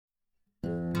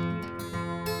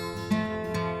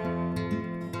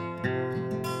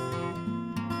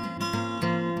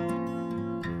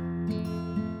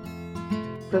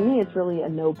for me, it's really a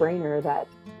no-brainer that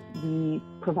we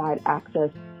provide access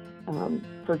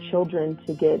for children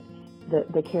to get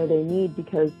the care they need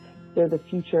because they're the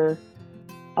future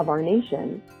of our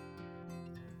nation.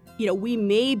 You know, we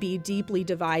may be deeply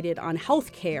divided on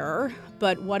health care,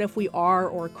 but what if we are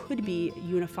or could be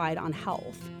unified on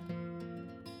health?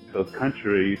 Those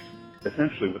countries,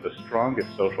 essentially with the strongest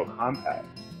social compact,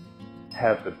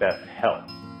 have the best health.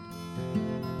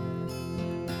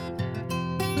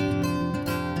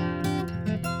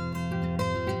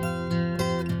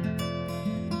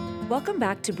 Welcome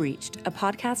back to Breached, a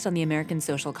podcast on the American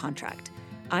social contract.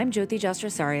 I'm Jyoti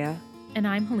Jastrasarya. And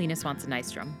I'm Helena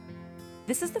Swanson-Nystrom.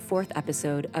 This is the fourth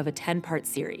episode of a 10-part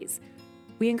series.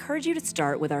 We encourage you to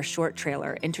start with our short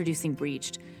trailer introducing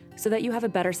Breached so that you have a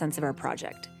better sense of our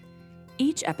project.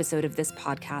 Each episode of this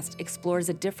podcast explores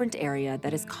a different area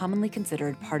that is commonly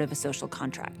considered part of a social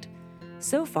contract.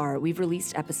 So far, we've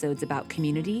released episodes about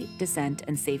community, dissent,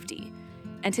 and safety.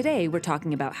 And today, we're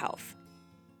talking about health.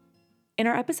 In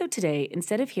our episode today,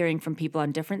 instead of hearing from people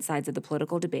on different sides of the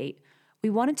political debate, we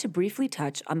wanted to briefly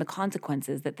touch on the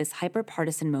consequences that this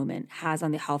hyper-partisan moment has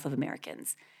on the health of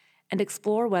Americans, and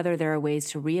explore whether there are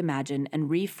ways to reimagine and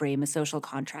reframe a social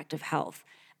contract of health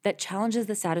that challenges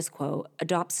the status quo,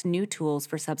 adopts new tools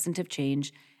for substantive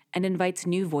change, and invites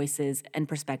new voices and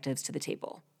perspectives to the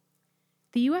table.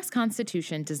 The U.S.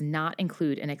 Constitution does not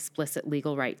include an explicit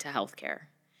legal right to health care.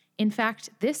 In fact,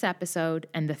 this episode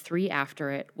and the three after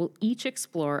it will each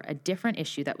explore a different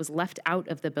issue that was left out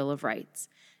of the Bill of Rights,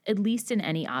 at least in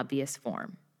any obvious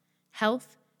form: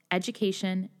 health,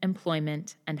 education,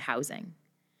 employment, and housing.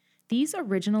 These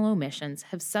original omissions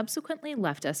have subsequently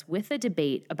left us with a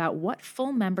debate about what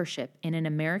full membership in an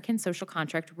American social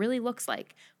contract really looks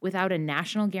like without a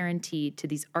national guarantee to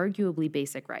these arguably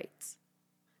basic rights.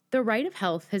 The right of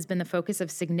health has been the focus of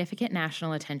significant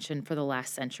national attention for the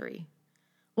last century.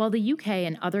 While the UK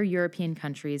and other European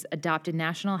countries adopted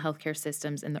national healthcare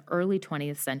systems in the early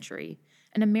 20th century,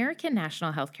 an American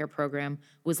national healthcare program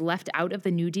was left out of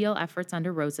the New Deal efforts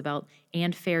under Roosevelt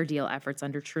and Fair Deal efforts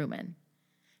under Truman.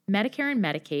 Medicare and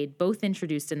Medicaid, both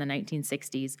introduced in the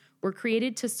 1960s, were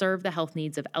created to serve the health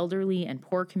needs of elderly and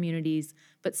poor communities,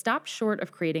 but stopped short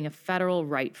of creating a federal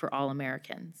right for all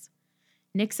Americans.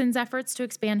 Nixon's efforts to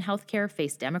expand healthcare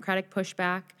faced Democratic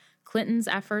pushback, Clinton's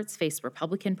efforts faced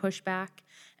Republican pushback,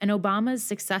 and Obama's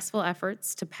successful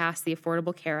efforts to pass the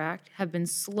Affordable Care Act have been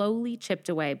slowly chipped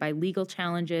away by legal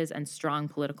challenges and strong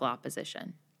political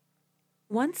opposition.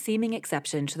 One seeming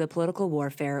exception to the political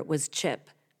warfare was CHIP,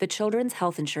 the Children's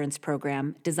Health Insurance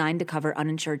Program designed to cover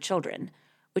uninsured children,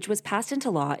 which was passed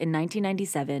into law in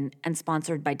 1997 and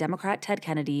sponsored by Democrat Ted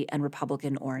Kennedy and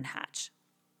Republican Orrin Hatch.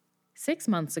 6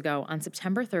 months ago, on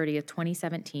September 30th,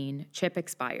 2017, CHIP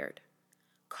expired.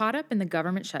 Caught up in the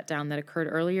government shutdown that occurred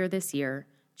earlier this year,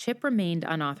 CHIP remained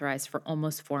unauthorized for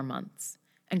almost 4 months,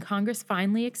 and Congress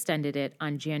finally extended it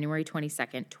on January 22,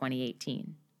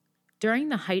 2018. During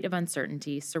the height of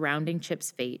uncertainty surrounding CHIP's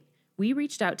fate, we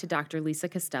reached out to Dr. Lisa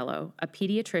Costello, a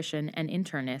pediatrician and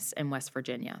internist in West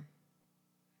Virginia.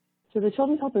 So the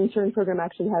Children's Health Insurance Program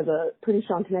actually has a pretty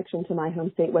strong connection to my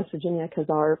home state, West Virginia, because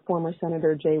our former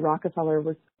Senator Jay Rockefeller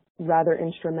was rather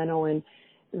instrumental in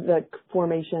the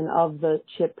formation of the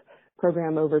CHIP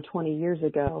program over 20 years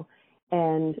ago.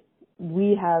 And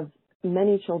we have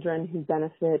many children who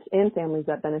benefit and families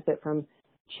that benefit from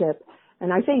CHIP.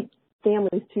 And I say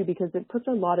families too because it puts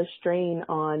a lot of strain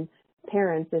on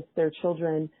parents if their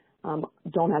children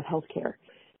don't have health care.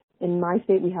 In my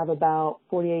state, we have about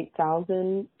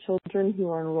 48,000 children who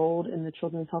are enrolled in the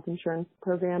Children's Health Insurance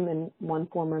Program in one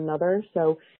form or another.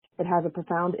 So it has a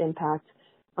profound impact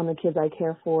on the kids I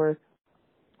care for,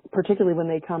 particularly when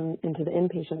they come into the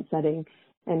inpatient setting,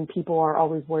 and people are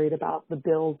always worried about the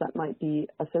bills that might be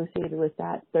associated with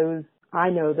that. I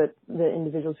know that the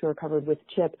individuals who are covered with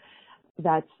CHIP,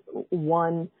 that's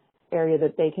one area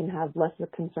that they can have less of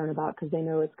a concern about because they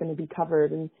know it's going to be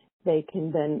covered, and they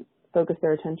can then focus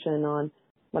their attention on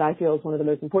what I feel is one of the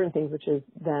most important things, which is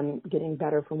them getting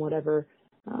better from whatever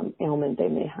ailment they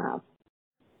may have.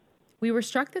 We were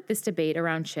struck that this debate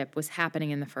around CHIP was happening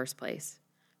in the first place.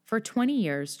 For 20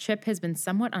 years, CHIP has been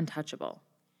somewhat untouchable.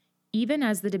 Even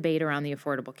as the debate around the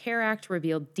Affordable Care Act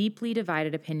revealed deeply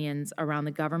divided opinions around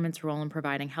the government's role in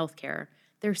providing health care,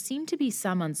 there seemed to be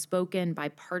some unspoken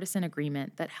bipartisan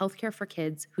agreement that health care for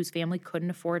kids whose family couldn't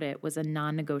afford it was a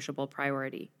non-negotiable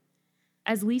priority.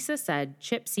 As Lisa said,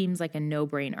 CHIP seems like a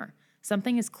no-brainer,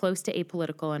 something as close to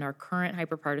apolitical in our current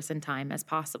hyperpartisan time as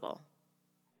possible.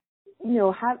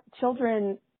 Have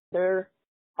children, they're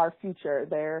our future.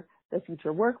 They're the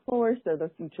future workforce, they're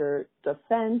the future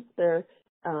defense, they're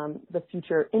the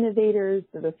future innovators,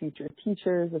 the future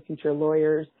teachers, the future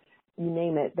lawyers, you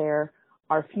name it, they're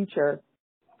our future.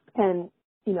 And,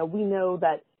 we know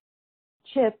that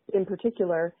CHIP in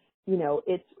particular,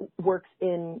 it works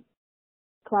in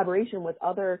collaboration with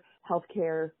other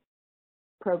healthcare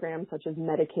programs such as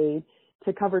Medicaid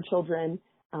to cover children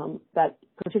that,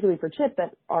 particularly for CHIP,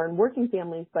 that are in working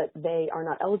families, but they are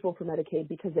not eligible for Medicaid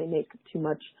because they make too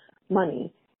much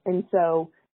money. And so,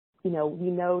 we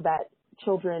know that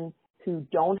children who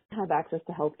don't have access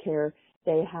to health care,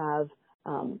 they have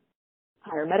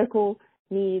higher medical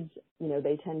needs.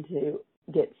 They tend to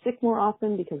get sick more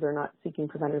often because they're not seeking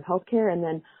preventative health care. And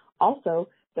then also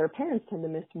their parents tend to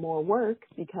miss more work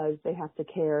because they have to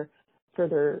care for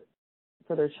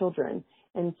their children.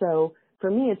 And so for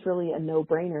me, it's really a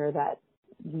no-brainer that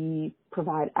we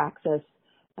provide access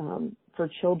for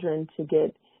children to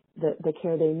get the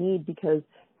care they need because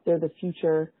they're the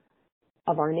future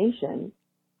of our nation.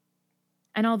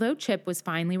 And although CHIP was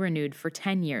finally renewed for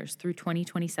 10 years through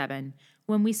 2027,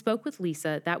 when we spoke with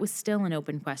Lisa, that was still an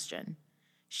open question.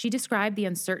 She described the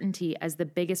uncertainty as the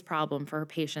biggest problem for her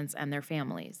patients and their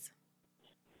families.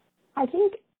 I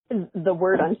think the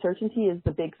word uncertainty is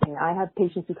the big thing. I have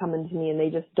patients who come into me and they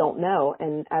just don't know.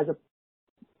 And as a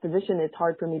physician, it's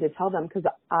hard for me to tell them because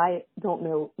I don't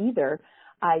know either.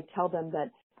 I tell them that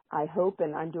I hope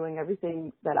and I'm doing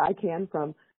everything that I can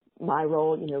from my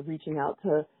role, reaching out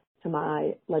to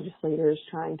my legislators,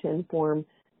 trying to inform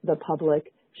the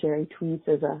public, sharing tweets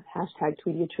as a hashtag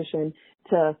Tweetiatrician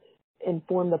to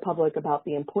inform the public about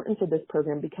the importance of this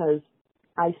program because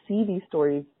I see these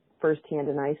stories firsthand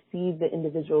and I see the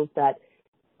individuals that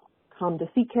come to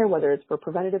seek care, whether it's for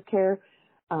preventative care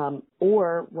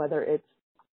or whether it's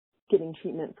getting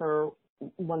treatment for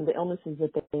one of the illnesses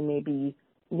that they may be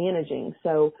managing.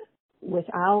 So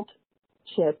without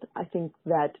CHIP, I think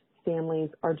that families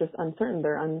are just uncertain.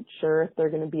 They're unsure if they're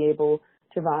going to be able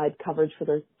to provide coverage for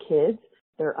their kids.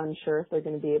 They're unsure if they're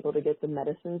going to be able to get the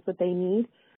medicines that they need.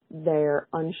 They're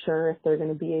unsure if they're going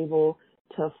to be able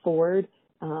to afford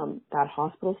that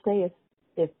hospital stay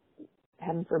if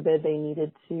heaven forbid they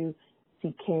needed to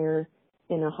seek care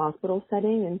in a hospital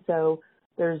setting. And so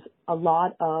there's a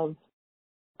lot of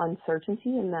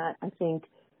uncertainty, and that I think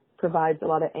provides a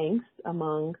lot of angst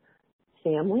among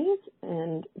families.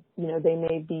 And, they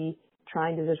may be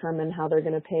trying to determine how they're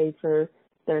going to pay for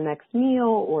their next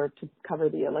meal or to cover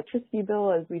the electricity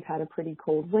bill as we've had a pretty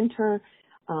cold winter.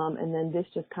 And then this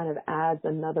just kind of adds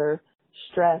another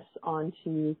stress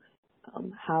onto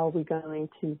how are we going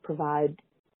to provide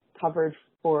coverage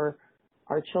for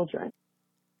our children.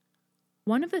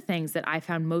 One of the things that I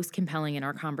found most compelling in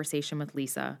our conversation with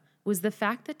Lisa was the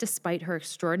fact that despite her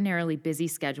extraordinarily busy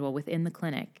schedule within the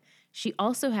clinic, she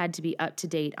also had to be up to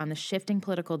date on the shifting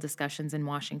political discussions in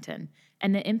Washington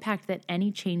and the impact that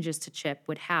any changes to CHIP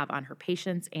would have on her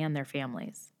patients and their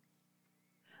families.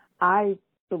 I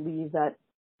believe that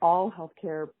all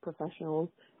healthcare professionals,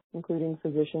 including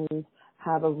physicians,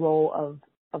 have a role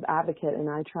of advocate, and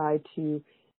I try to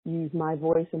use my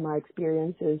voice and my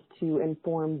experiences to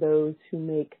inform those who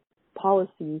make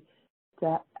policy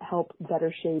to help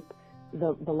better shape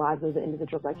the lives of the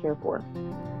individuals I care for.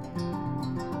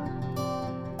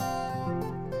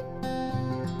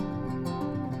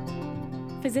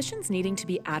 Physicians needing to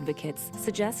be advocates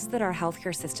suggests that our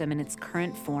healthcare system in its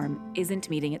current form isn't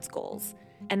meeting its goals,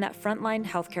 and that frontline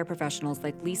healthcare professionals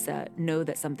like Lisa know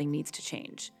that something needs to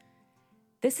change.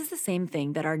 This is the same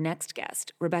thing that our next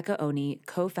guest, Rebecca Oni,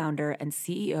 co-founder and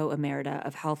CEO Emerita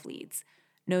of HealthLeads,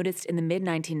 noticed in the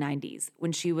mid-1990s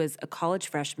when she was a college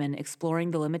freshman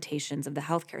exploring the limitations of the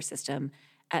healthcare system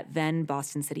at then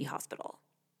Boston City Hospital.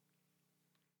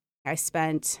 I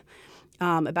spent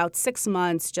about 6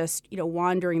 months just,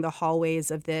 wandering the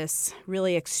hallways of this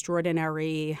really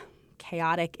extraordinary,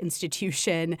 chaotic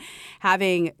institution,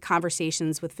 having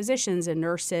conversations with physicians and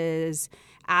nurses,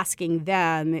 asking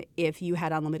them, if you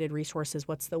had unlimited resources,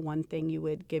 what's the one thing you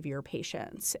would give your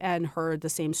patients? And heard the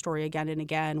same story again and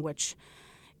again, which,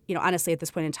 honestly, at this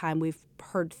point in time, we've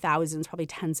heard thousands, probably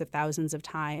tens of thousands of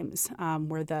times,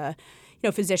 where the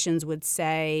physicians would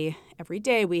say, every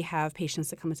day we have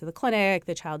patients that come into the clinic,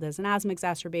 the child has an asthma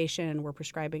exacerbation, we're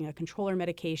prescribing a controller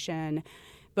medication,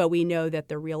 but we know that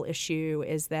the real issue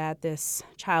is that this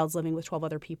child's living with 12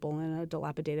 other people in a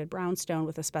dilapidated brownstone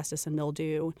with asbestos and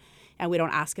mildew, and we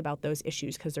don't ask about those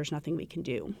issues because there's nothing we can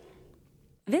do.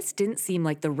 This didn't seem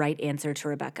like the right answer to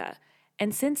Rebecca,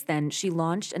 and since then she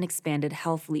launched and expanded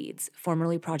HealthLeads,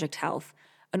 formerly Project Health,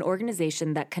 an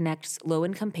organization that connects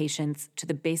low-income patients to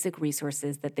the basic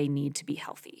resources that they need to be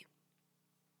healthy.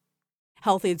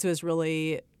 HealthAids was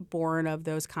really born of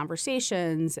those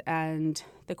conversations and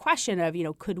the question of,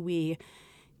 could we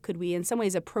in some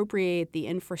ways appropriate the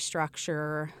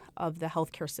infrastructure of the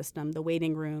healthcare system, the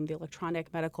waiting room, the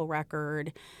electronic medical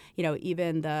record,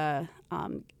 even the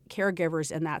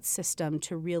caregivers in that system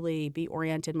to really be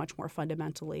oriented much more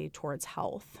fundamentally towards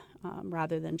health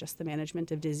rather than just the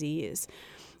management of disease.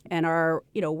 And our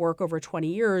work over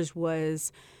 20 years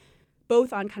was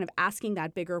both on kind of asking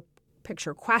that bigger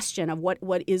picture question of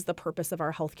what is the purpose of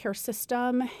our healthcare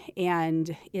system,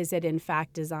 and is it in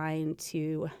fact designed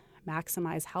to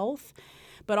maximize health,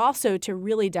 but also to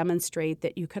really demonstrate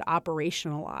that you could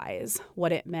operationalize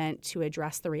what it meant to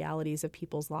address the realities of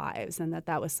people's lives, and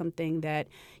that was something that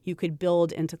you could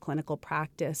build into clinical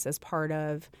practice as part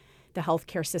of the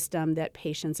healthcare system that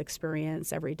patients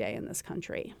experience every day in this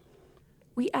country.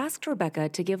 We asked Rebecca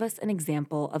to give us an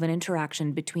example of an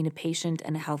interaction between a patient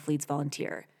and a HealthLeads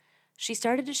volunteer. She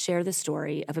started to share the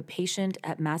story of a patient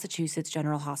at Massachusetts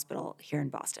General Hospital here in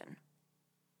Boston.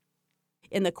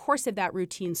 In the course of that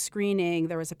routine screening,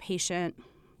 there was a patient,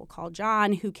 we'll call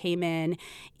John, who came in,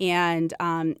 and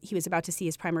he was about to see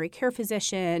his primary care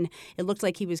physician. It looked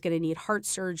like he was going to need heart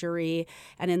surgery.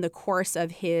 And in the course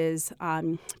of his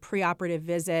preoperative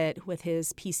visit with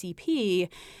his PCP,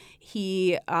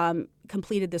 he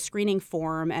completed the screening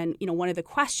form. And, one of the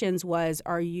questions was,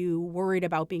 are you worried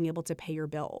about being able to pay your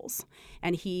bills?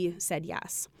 And he said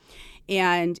yes.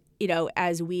 And,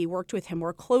 as we worked with him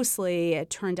more closely, it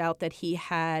turned out that he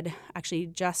had actually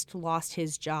just lost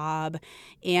his job.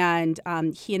 And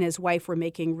he and his wife were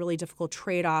making really difficult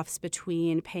trade-offs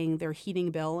between paying their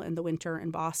heating bill in the winter in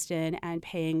Boston and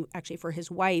paying actually for his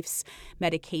wife's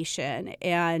medication.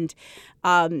 And,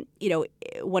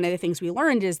 one of the things we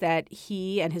learned is that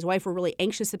he and his wife were really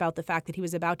anxious about the fact that he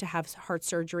was about to have heart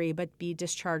surgery but be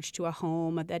discharged to a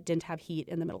home that didn't have heat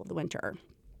in the middle of the winter.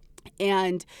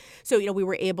 And so, we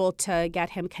were able to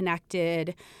get him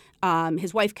connected,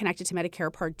 his wife connected to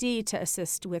Medicare Part D to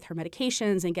assist with her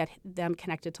medications, and get them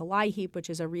connected to LIHEAP, which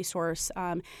is a resource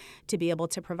to be able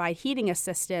to provide heating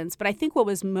assistance. But I think what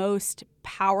was most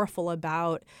powerful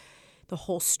about the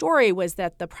whole story was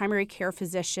that the primary care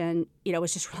physician,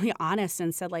 was just really honest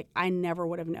and said, I never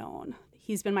would have known.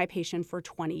 He's been my patient for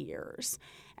 20 years.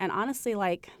 And honestly,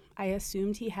 I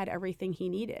assumed he had everything he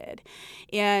needed.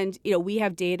 And, we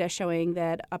have data showing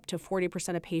that up to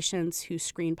 40% of patients who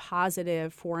screen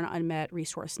positive for an unmet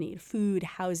resource need, food,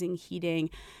 housing, heating,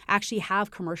 actually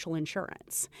have commercial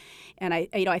insurance. And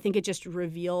I think it just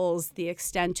reveals the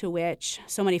extent to which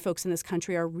so many folks in this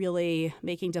country are really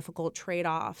making difficult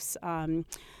trade-offs on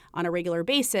a regular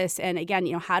basis. And again,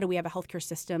 how do we have a healthcare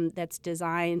system that's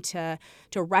designed to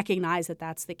recognize that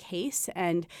that's the case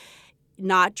and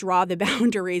not draw the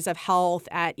boundaries of health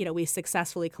at, we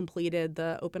successfully completed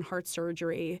the open heart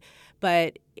surgery,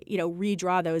 but,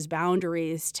 redraw those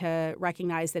boundaries to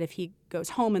recognize that if he goes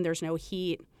home and there's no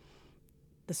heat,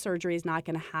 the surgery is not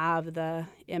going to have the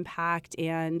impact,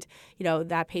 and,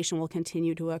 that patient will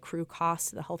continue to accrue costs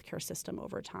to the healthcare system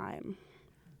over time.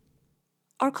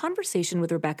 Our conversation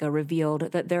with Rebecca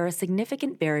revealed that there are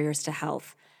significant barriers to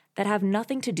health that have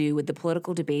nothing to do with the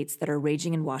political debates that are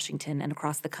raging in Washington and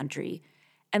across the country,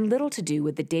 and little to do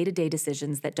with the day-to-day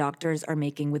decisions that doctors are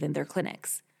making within their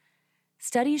clinics.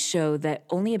 Studies show that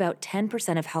only about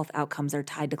 10% of health outcomes are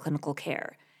tied to clinical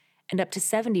care, and up to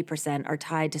 70% are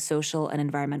tied to social and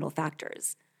environmental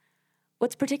factors.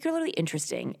 What's particularly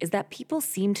interesting is that people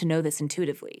seem to know this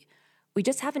intuitively. We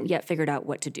just haven't yet figured out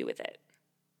what to do with it.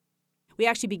 We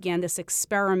actually began this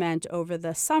experiment over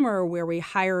the summer where we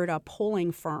hired a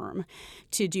polling firm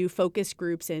to do focus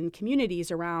groups in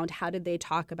communities around how did they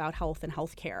talk about health and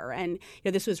healthcare. And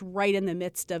this was right in the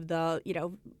midst of the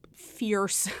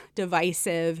fierce,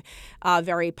 divisive,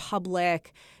 very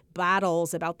public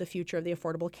battles about the future of the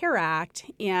Affordable Care Act.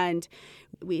 And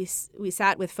we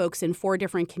sat with folks in 4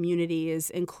 different communities,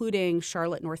 including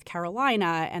Charlotte, North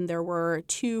Carolina, and there were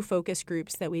 2 focus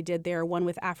groups that we did there, one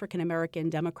with African-American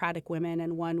Democratic women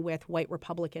and one with white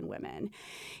Republican women,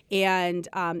 and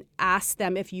asked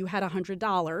them, if you had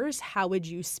 $100, how would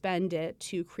you spend it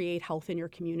to create health in your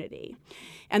community?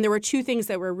 And there were 2 things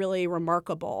that were really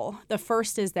remarkable. The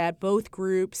first is that both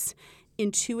groups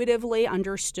intuitively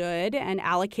understood and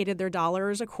allocated their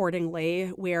dollars accordingly,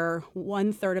 where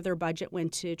 1/3 of their budget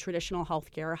went to traditional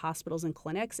healthcare, hospitals and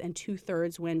clinics, and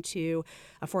 2/3 went to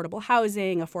affordable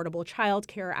housing, affordable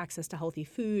childcare, access to healthy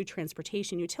food,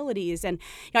 transportation, utilities. And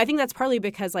I think that's partly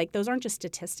because those aren't just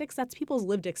statistics, that's people's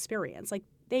lived experience.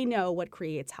 They know what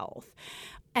creates health.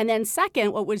 And then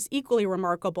second, what was equally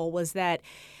remarkable was that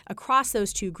across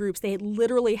those two groups, they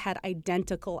literally had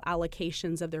identical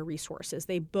allocations of their resources.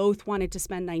 They both wanted to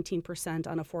spend 19%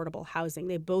 on affordable housing.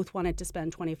 They both wanted to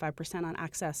spend 25% on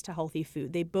access to healthy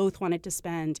food. They both wanted to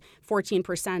spend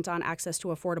 14% on access to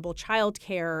affordable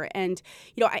childcare. And,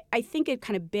 I think it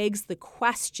kind of begs the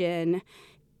question,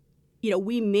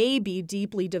 we may be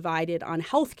deeply divided on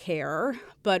healthcare,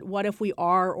 but what if we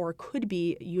are or could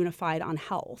be unified on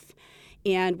health?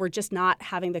 And we're just not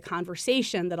having the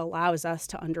conversation that allows us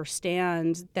to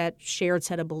understand that shared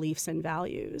set of beliefs and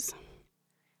values.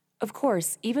 Of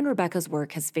course, even Rebecca's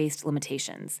work has faced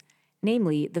limitations,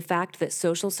 namely the fact that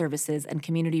social services and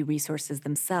community resources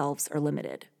themselves are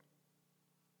limited.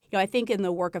 I think in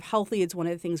the work of Health Leads, one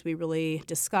of the things we really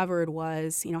discovered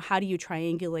was, how do you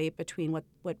triangulate between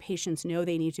what patients know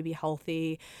they need to be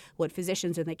healthy, what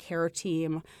physicians and the care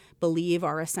team believe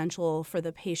are essential for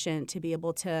the patient to be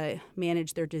able to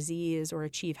manage their disease or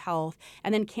achieve health,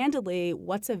 and then candidly,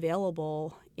 what's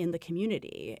available in the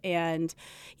community. And,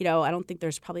 I don't think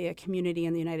there's probably a community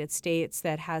in the United States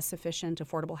that has sufficient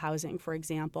affordable housing, for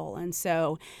example. And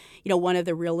so, one of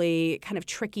the really kind of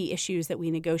tricky issues that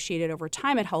we negotiated over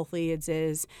time at Health Leads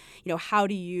is, how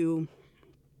do you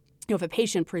if a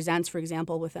patient presents, for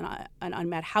example, with an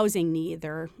unmet housing need,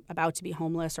 they're about to be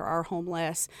homeless or are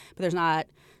homeless, but there's not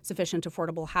sufficient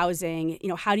affordable housing,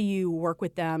 how do you work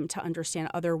with them to understand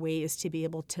other ways to be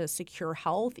able to secure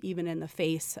health, even in the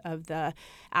face of the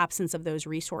absence of those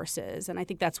resources? And I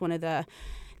think that's one of the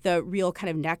real kind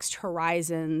of next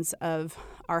horizons of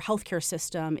our healthcare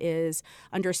system is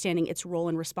understanding its role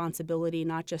and responsibility,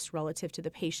 not just relative to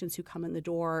the patients who come in the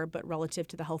door, but relative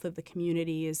to the health of the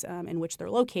communities in which they're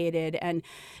located, and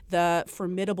the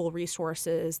formidable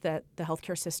resources that the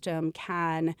healthcare system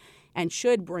can and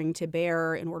should bring to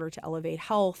bear in order to elevate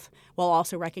health, while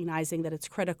also recognizing that it's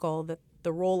critical that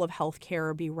the role of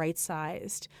healthcare be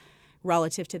right-sized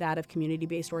relative to that of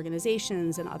community-based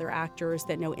organizations and other actors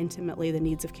that know intimately the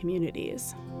needs of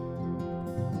communities.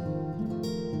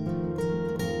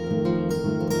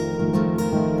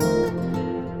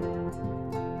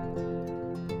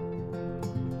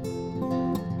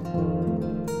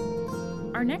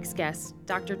 Our next guest,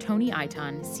 Dr. Tony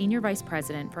Aitan, Senior Vice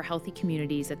President for Healthy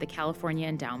Communities at the California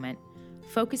Endowment,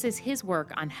 focuses his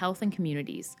work on health and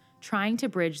communities, trying to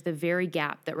bridge the very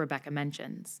gap that Rebecca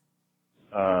mentions.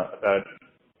 About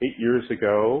 8 years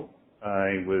ago,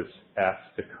 I was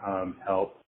asked to come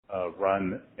help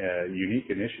run a unique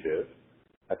initiative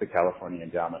at the California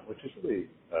Endowment, which is really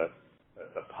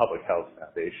a public health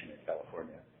foundation in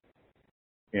California.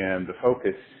 And the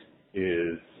focus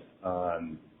is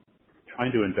on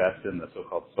trying to invest in the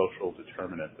so-called social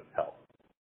determinants of health,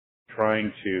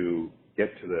 trying to get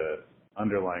to the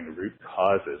underlying root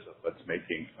causes of what's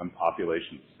making some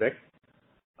populations sick,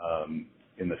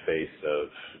 in the face of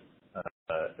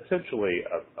essentially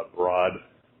a broad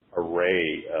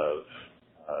array of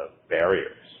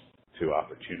barriers to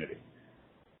opportunity.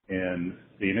 And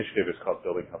the initiative is called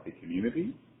Building Healthy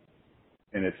Communities,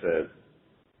 and it's a $1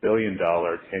 billion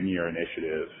 10-year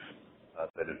initiative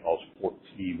that involves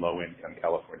 14 low-income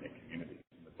California communities.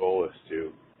 And the goal is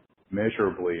to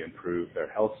measurably improve their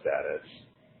health status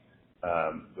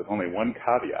with only one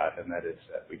caveat, and that is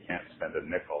that we can't spend a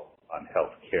nickel on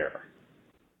health care.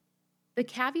 The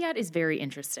caveat is very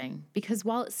interesting because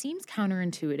while it seems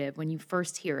counterintuitive when you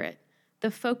first hear it,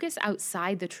 the focus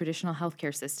outside the traditional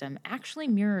healthcare system actually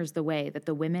mirrors the way that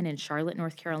the women in Charlotte,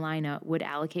 North Carolina would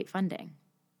allocate funding.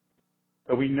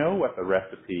 So we know what the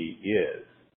recipe is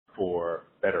for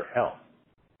better health.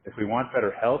 If we want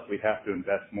better health, we have to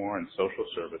invest more in social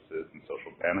services and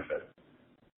social benefits.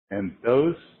 And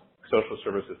those social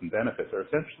services and benefits are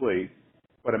essentially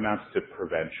what amounts to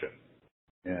prevention.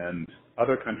 And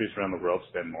other countries around the world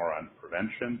spend more on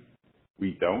prevention.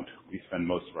 We don't. We spend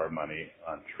most of our money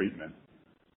on treatment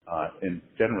and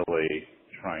generally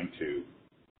trying to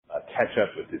catch up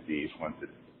with disease once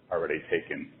it's already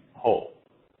taken hold.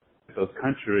 Those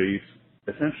countries,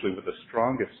 essentially with the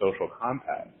strongest social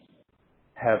compacts,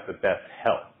 have the best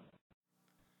health.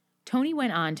 Tony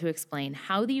went on to explain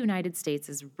how the United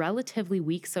States' relatively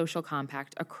weak social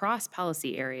compact across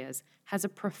policy areas has a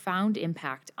profound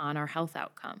impact on our health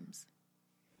outcomes.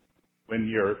 When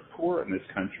you're poor in this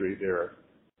country, there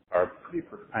are pretty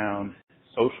profound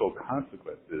social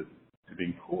consequences to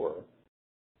being poor.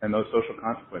 And those social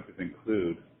consequences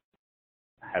include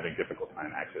having a difficult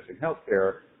time accessing health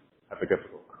care, having a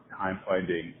difficult time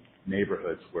finding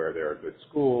neighborhoods where there are good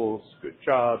schools, good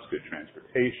jobs, good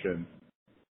transportation,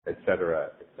 et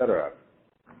cetera, et cetera.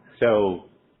 So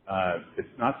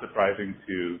it's not surprising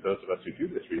to those of us who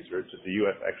do this research that the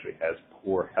U.S. actually has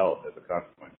poor health as a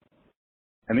consequence.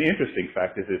 And the interesting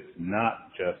fact is it's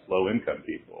not just low-income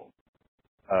people.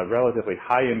 Relatively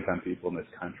high-income people in this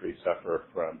country suffer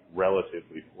from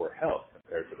relatively poor health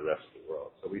compared to the rest of the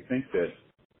world. So we think that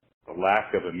the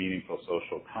lack of a meaningful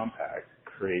social compact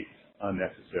creates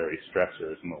unnecessary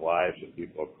stressors in the lives of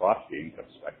people across the income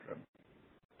spectrum.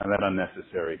 And that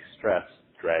unnecessary stress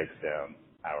drags down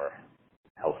our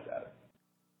health status.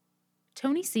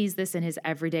 Tony sees this in his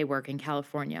everyday work in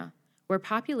California, where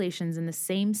populations in the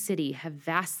same city have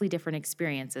vastly different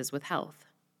experiences with health.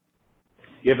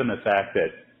 Given the fact that,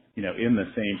 in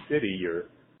the same city, you're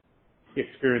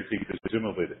experiencing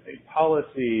presumably the same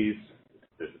policies,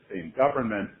 there's the same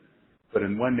government, but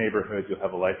in one neighborhood you'll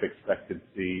have a life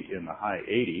expectancy in the high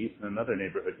 80s, and in another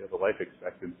neighborhood you'll have a life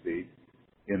expectancy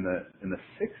in the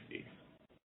 60s.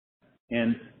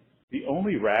 And the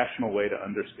only rational way to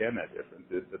understand that difference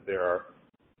is that there are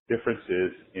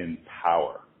differences in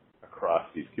power across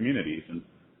these communities, and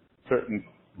certain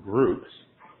groups,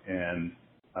 and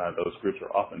those groups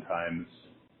are oftentimes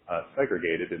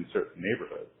segregated in certain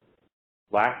neighborhoods,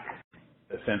 lack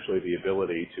essentially the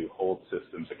ability to hold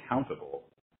systems accountable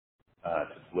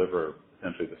to deliver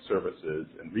essentially the services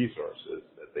and resources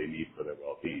that they need for their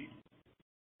well-being.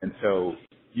 And so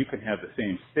you can have the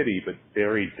same city but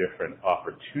very different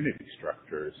opportunity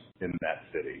structures in that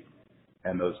city.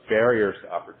 And those barriers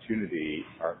to opportunity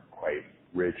are quite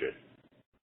rigid.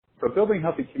 So building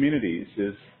healthy communities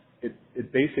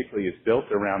it basically is built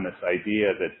around this idea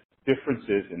that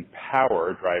differences in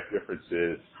power drive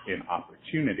differences in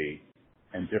opportunity,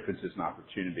 and differences in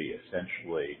opportunity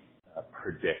essentially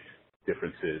predict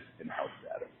differences in health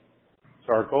status.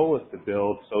 So our goal is to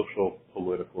build social,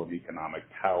 political, and economic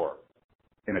power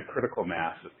in a critical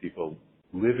mass of people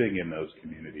living in those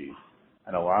communities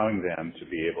and allowing them to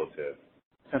be able to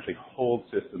essentially hold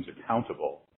systems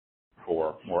accountable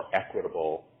for more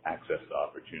equitable access to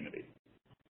opportunity.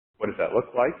 What does that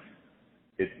look like?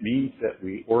 It means that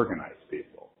we organize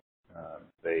people.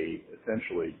 They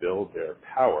essentially build their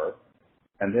power,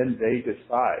 and then they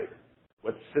decide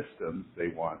what systems they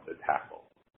want to tackle.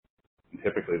 And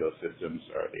typically those systems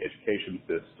are the education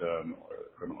system or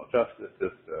the criminal justice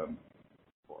system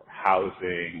or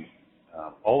housing.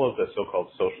 All of the so-called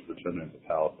social determinants of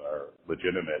health are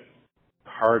legitimate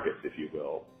targets, if you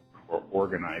will, for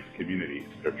organized communities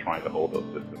that are trying to hold those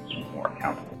systems more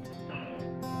accountable.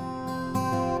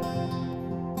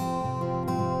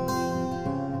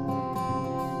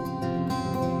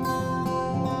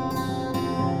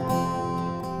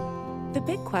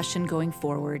 The big question going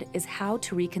forward is how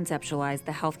to reconceptualize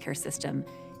the healthcare system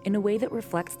in a way that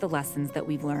reflects the lessons that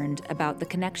we've learned about the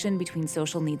connection between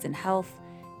social needs and health,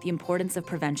 the importance of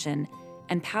prevention,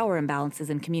 and power imbalances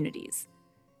in communities.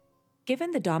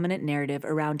 Given the dominant narrative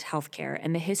around healthcare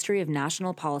and the history of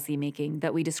national policymaking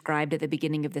that we described at the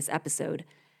beginning of this episode,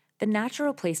 the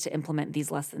natural place to implement these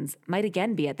lessons might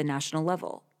again be at the national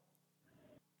level.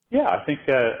 Yeah, I think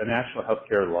a national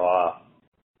healthcare law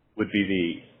would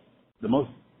be the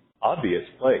most obvious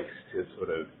place to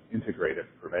sort of integrate a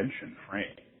prevention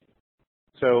frame.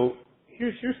 So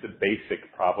here's the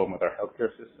basic problem with our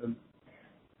healthcare system.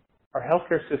 Our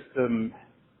healthcare system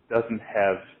doesn't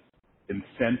have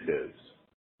incentives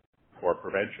for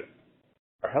prevention.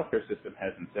 Our healthcare system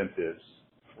has incentives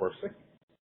for sickness.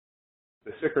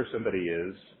 The sicker somebody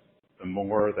is, the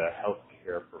more the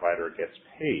healthcare provider gets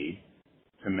paid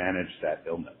to manage that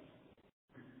illness.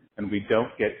 And we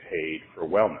don't get paid for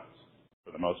wellness,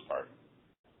 for the most part.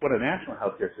 What a national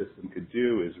healthcare system could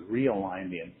do is realign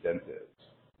the incentives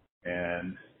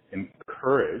and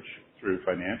encourage, through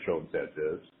financial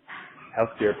incentives,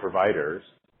 healthcare providers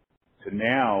to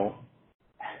now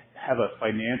have a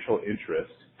financial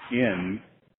interest in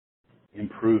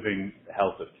improving the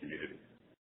health of communities.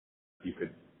 You could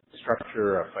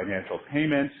structure a financial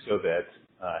payment so that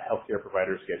healthcare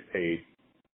providers get paid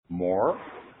more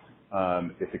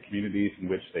if the communities in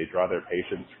which they draw their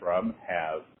patients from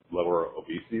have lower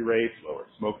obesity rates, lower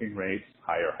smoking rates,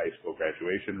 higher high school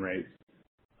graduation rates,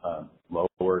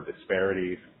 lower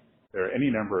disparities. There are any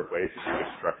number of ways that you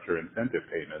could structure incentive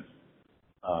payments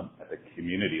at the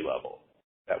community level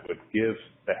that would give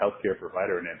the healthcare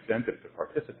provider an incentive to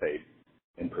participate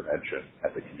in prevention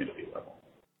at the community level.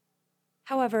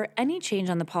 However, any change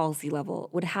on the policy level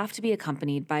would have to be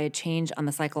accompanied by a change on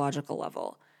the psychological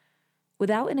level.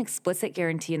 Without an explicit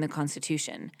guarantee in the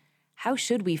Constitution, how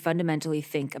should we fundamentally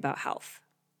think about health?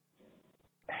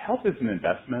 Health is an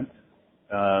investment,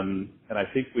 and I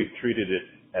think we've treated it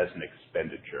as an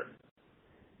expenditure.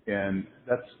 And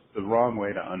that's the wrong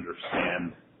way to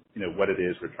understand what it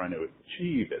is we're trying to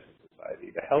achieve as a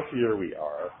society. The healthier we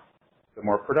are, the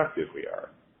more productive we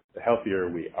are. The healthier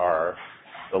we are,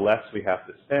 the less we have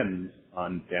to spend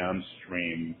on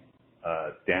downstream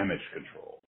damage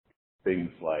control. Things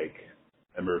like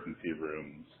emergency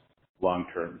rooms,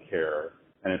 long-term care,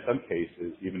 and in some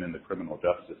cases, even in the criminal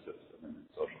justice system and in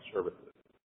social services.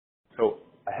 So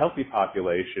a healthy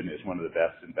population is one of the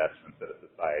best investments that a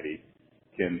society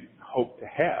can hope to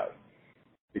have,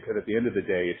 because at the end of the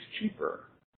day, it's cheaper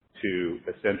to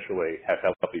essentially have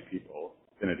healthy people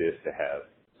than it is to have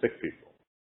sick people.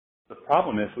 The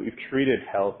problem is we've treated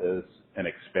health as an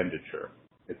expenditure.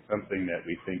 It's something that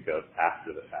we think of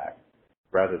after the fact,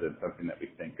 rather than something that we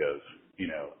think of,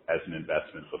 as an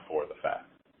investment before the fact.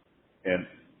 And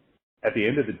at the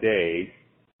end of the day,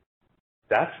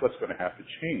 that's what's going to have to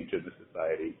change in the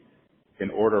society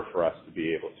in order for us to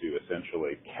be able to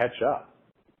essentially catch up,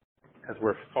 because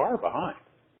we're far behind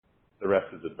the rest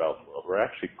of the developed world. We're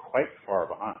actually quite far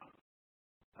behind.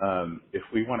 If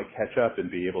we want to catch up and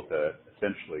be able to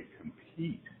essentially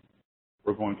compete,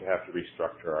 we're going to have to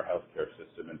restructure our healthcare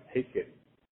system and take it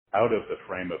out of the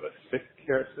frame of a sick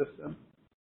care system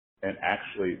and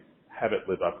actually have it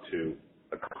live up to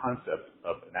a concept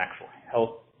of an actual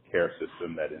health care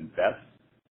system that invests,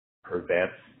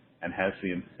 prevents, and has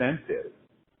the incentive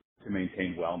to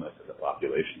maintain wellness at the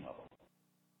population level.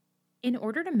 In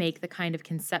order to make the kind of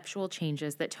conceptual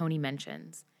changes that Tony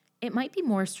mentions, it might be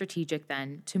more strategic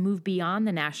then to move beyond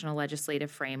the national legislative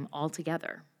frame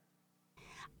altogether.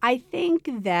 I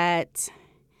think that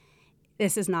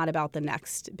this is not about the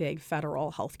next big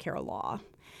federal healthcare law.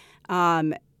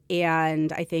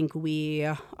 And I think we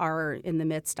are in the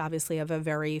midst, obviously, of a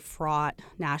very fraught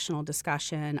national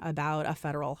discussion about a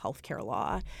federal healthcare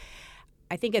law.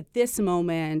 I think at this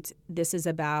moment, this is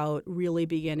about really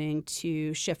beginning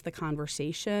to shift the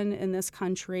conversation in this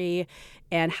country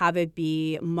and have it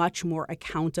be much more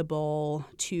accountable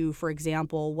to, for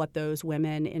example, what those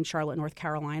women in Charlotte, North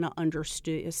Carolina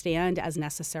understand as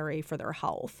necessary for their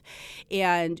health.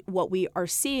 And what we are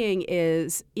seeing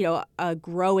is, a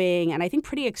growing and I think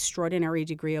pretty extraordinary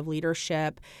degree of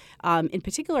leadership, in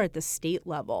particular at the state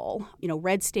level,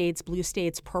 red states, blue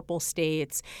states, purple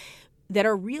states, that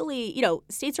are really,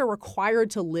 states are required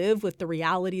to live with the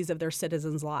realities of their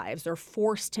citizens' lives. They're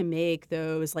forced to make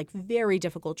those very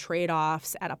difficult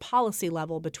trade-offs at a policy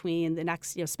level between the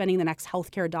next, spending the next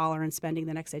healthcare dollar and spending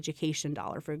the next education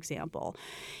dollar, for example.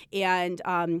 And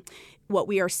what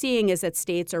we are seeing is that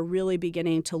states are really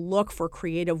beginning to look for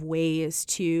creative ways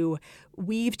to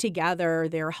weave together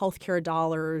their healthcare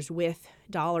dollars with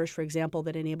dollars, for example,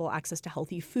 that enable access to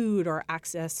healthy food or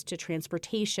access to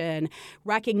transportation,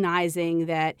 recognizing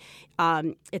that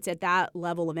it's at that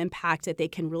level of impact that they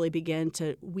can really begin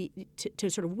to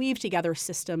sort of weave together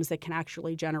systems that can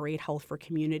actually generate health for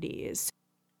communities.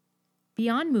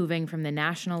 Beyond moving from the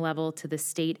national level to the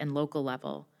state and local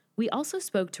level, we also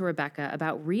spoke to Rebecca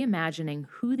about reimagining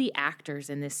who the actors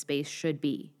in this space should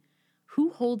be.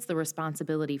 Who holds the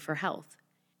responsibility for health?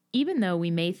 Even though we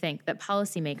may think that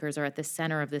policymakers are at the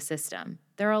center of the system,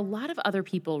 there are a lot of other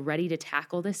people ready to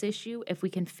tackle this issue if we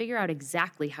can figure out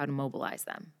exactly how to mobilize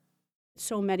them.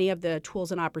 So many of the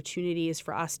tools and opportunities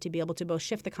for us to be able to both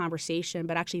shift the conversation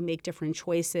but actually make different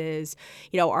choices,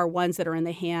 are ones that are in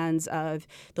the hands of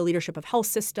the leadership of health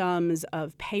systems,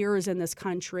 of payers in this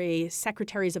country,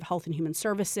 secretaries of health and human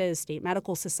services, state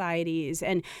medical societies.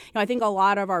 And I think a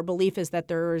lot of our belief is that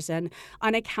there's an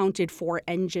unaccounted for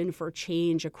engine for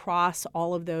change across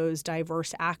all of those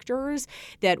diverse actors,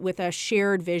 that with a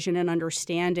shared vision and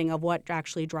understanding of what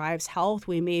actually drives health,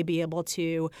 we may be able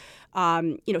to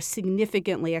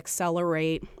significantly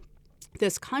accelerate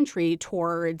this country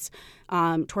towards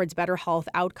better health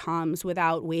outcomes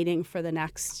without waiting for the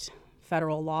next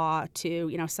federal law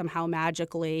to somehow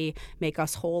magically make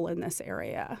us whole in this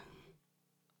area.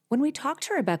 When we talked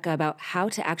to Rebecca about how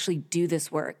to actually do this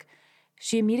work,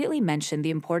 she immediately mentioned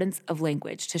the importance of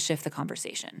language to shift the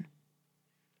conversation.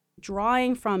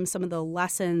 Drawing from some of the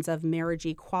lessons of marriage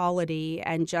equality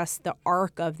and just the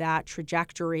arc of that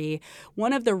trajectory,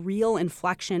 one of the real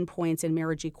inflection points in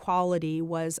marriage equality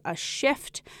was a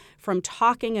shift from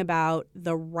talking about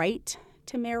the right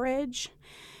to marriage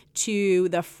to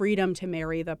the freedom to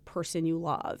marry the person you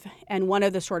love. And one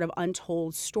of the sort of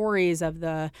untold stories of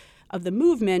the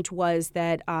movement was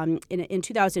that in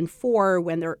 2004,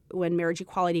 when marriage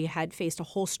equality had faced a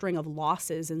whole string of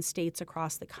losses in states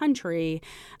across the country,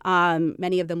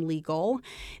 many of them legal,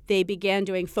 they began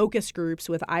doing focus groups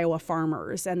with Iowa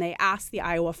farmers, and they asked the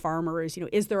Iowa farmers,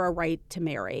 is there a right to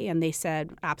marry? And they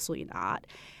said, absolutely not.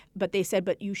 But they said,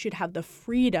 but you should have the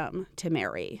freedom to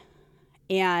marry.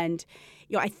 And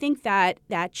I think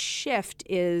that shift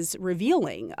is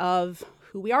revealing of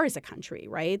who we are as a country,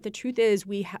 right? The truth is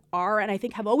we are, and I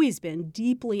think have always been,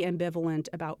 deeply ambivalent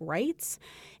about rights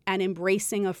and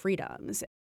embracing of freedoms.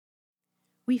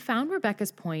 We found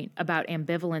Rebecca's point about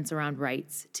ambivalence around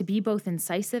rights to be both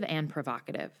incisive and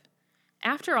provocative.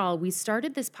 After all, we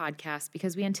started this podcast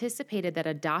because we anticipated that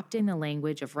adopting the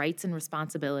language of rights and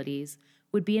responsibilities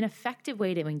would be an effective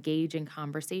way to engage in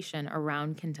conversation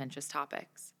around contentious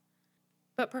topics.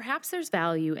 But perhaps there's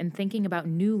value in thinking about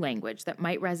new language that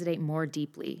might resonate more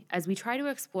deeply as we try to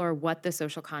explore what the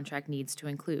social contract needs to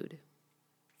include.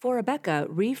 For Rebecca,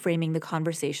 reframing the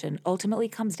conversation ultimately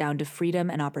comes down to freedom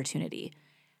and opportunity.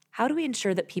 How do we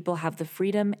ensure that people have the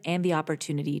freedom and the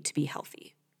opportunity to be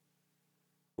healthy?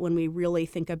 When we really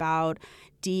think about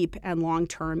deep and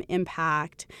long-term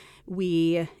impact,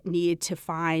 we need to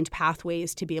find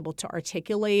pathways to be able to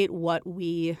articulate what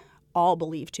we all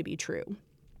believe to be true.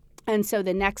 And so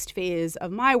the next phase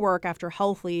of my work after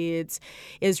Health Leads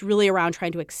is really around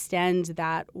trying to extend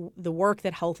the work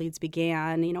that Health Leads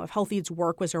began. If Health Leads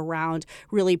work was around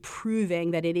really proving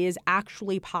that it is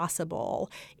actually possible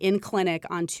in clinic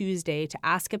on Tuesday to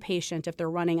ask a patient if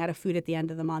they're running out of food at the end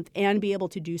of the month and be able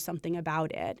to do something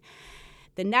about it.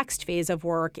 The next phase of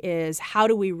work is how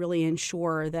do we really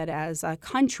ensure that as a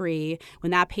country,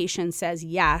 when that patient says,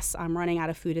 yes, I'm running out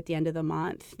of food at the end of the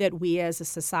month, that we as a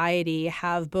society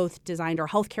have both designed our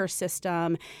healthcare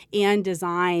system and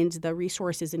designed the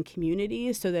resources and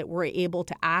communities so that we're able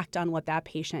to act on what that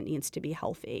patient needs to be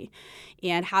healthy.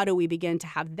 And how do we begin to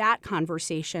have that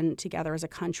conversation together as a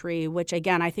country, which,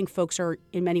 again, I think folks are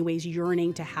in many ways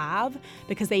yearning to have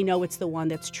because they know it's the one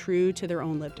that's true to their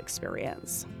own lived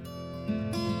experience.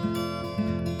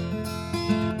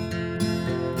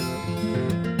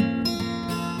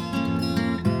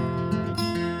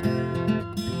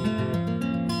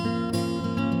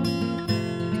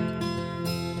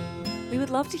 We would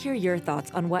love to hear your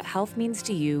thoughts on what health means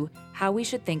to you, how we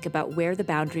should think about where the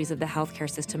boundaries of the healthcare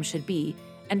system should be,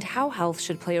 and how health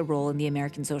should play a role in the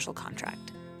American social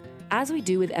contract. As we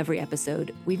do with every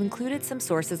episode, we've included some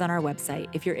sources on our website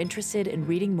if you're interested in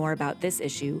reading more about this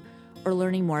issue or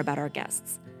learning more about our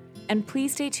guests. And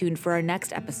please stay tuned for our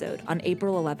next episode on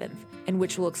April 11th, in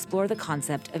which we'll explore the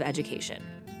concept of education.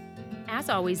 As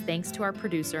always, thanks to our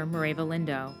producer, Mareva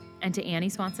Lindo, and to Annie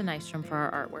Swanson-Nystrom for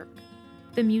our artwork.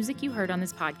 The music you heard on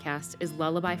this podcast is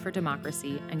Lullaby for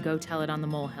Democracy and Go Tell It on the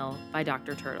Molehill by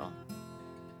Dr. Turtle.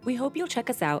 We hope you'll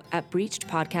check us out at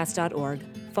breachedpodcast.org,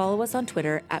 follow us on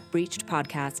Twitter at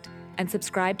breachedpodcast, and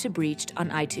subscribe to Breached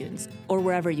on iTunes or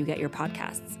wherever you get your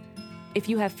podcasts. If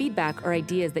you have feedback or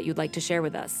ideas that you'd like to share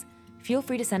with us, feel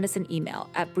free to send us an email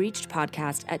at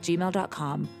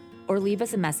breachedpodcast@gmail.com or leave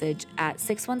us a message at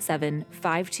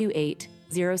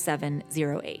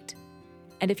 617-528-0708.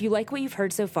 And if you like what you've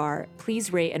heard so far,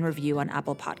 please rate and review on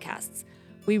Apple Podcasts.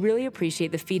 We really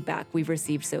appreciate the feedback we've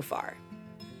received so far.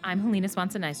 I'm Helena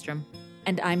Swanson-Nystrom.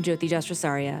 And I'm Jyoti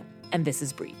Jasrasaria, and this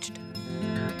is Breached.